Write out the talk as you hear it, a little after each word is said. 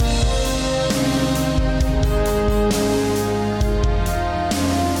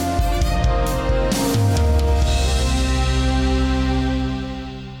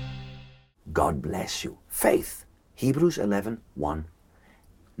bless you. Faith, Hebrews 11:1.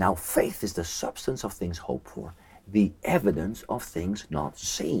 Now faith is the substance of things hoped for, the evidence of things not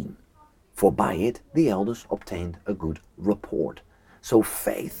seen. For by it the elders obtained a good report. So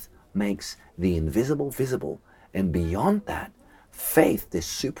faith makes the invisible visible. And beyond that, faith, this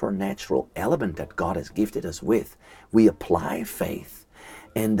supernatural element that God has gifted us with, we apply faith,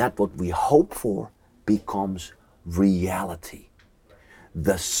 and that what we hope for becomes reality.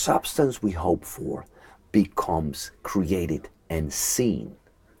 The substance we hope for becomes created and seen.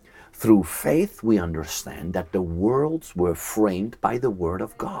 Through faith, we understand that the worlds were framed by the Word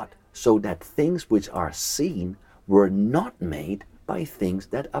of God, so that things which are seen were not made by things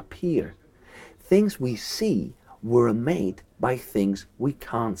that appear. Things we see were made by things we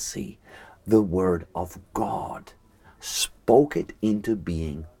can't see. The Word of God spoke it into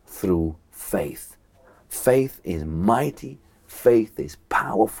being through faith. Faith is mighty, faith is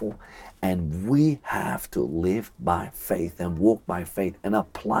powerful, and we have to live by faith and walk by faith and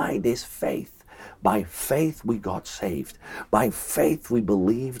apply this faith. By faith we got saved. By faith we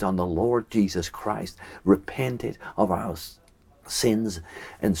believed on the Lord Jesus Christ, repented of our sins,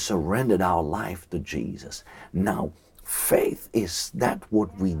 and surrendered our life to Jesus. Now, faith is that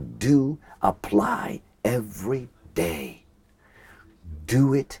what we do, apply every day.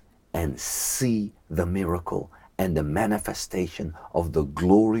 Do it and see the miracle and the manifestation of the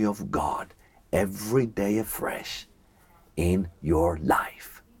glory of God every day afresh in your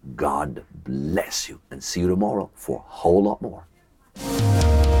life. God bless you, and see you tomorrow for a whole lot more.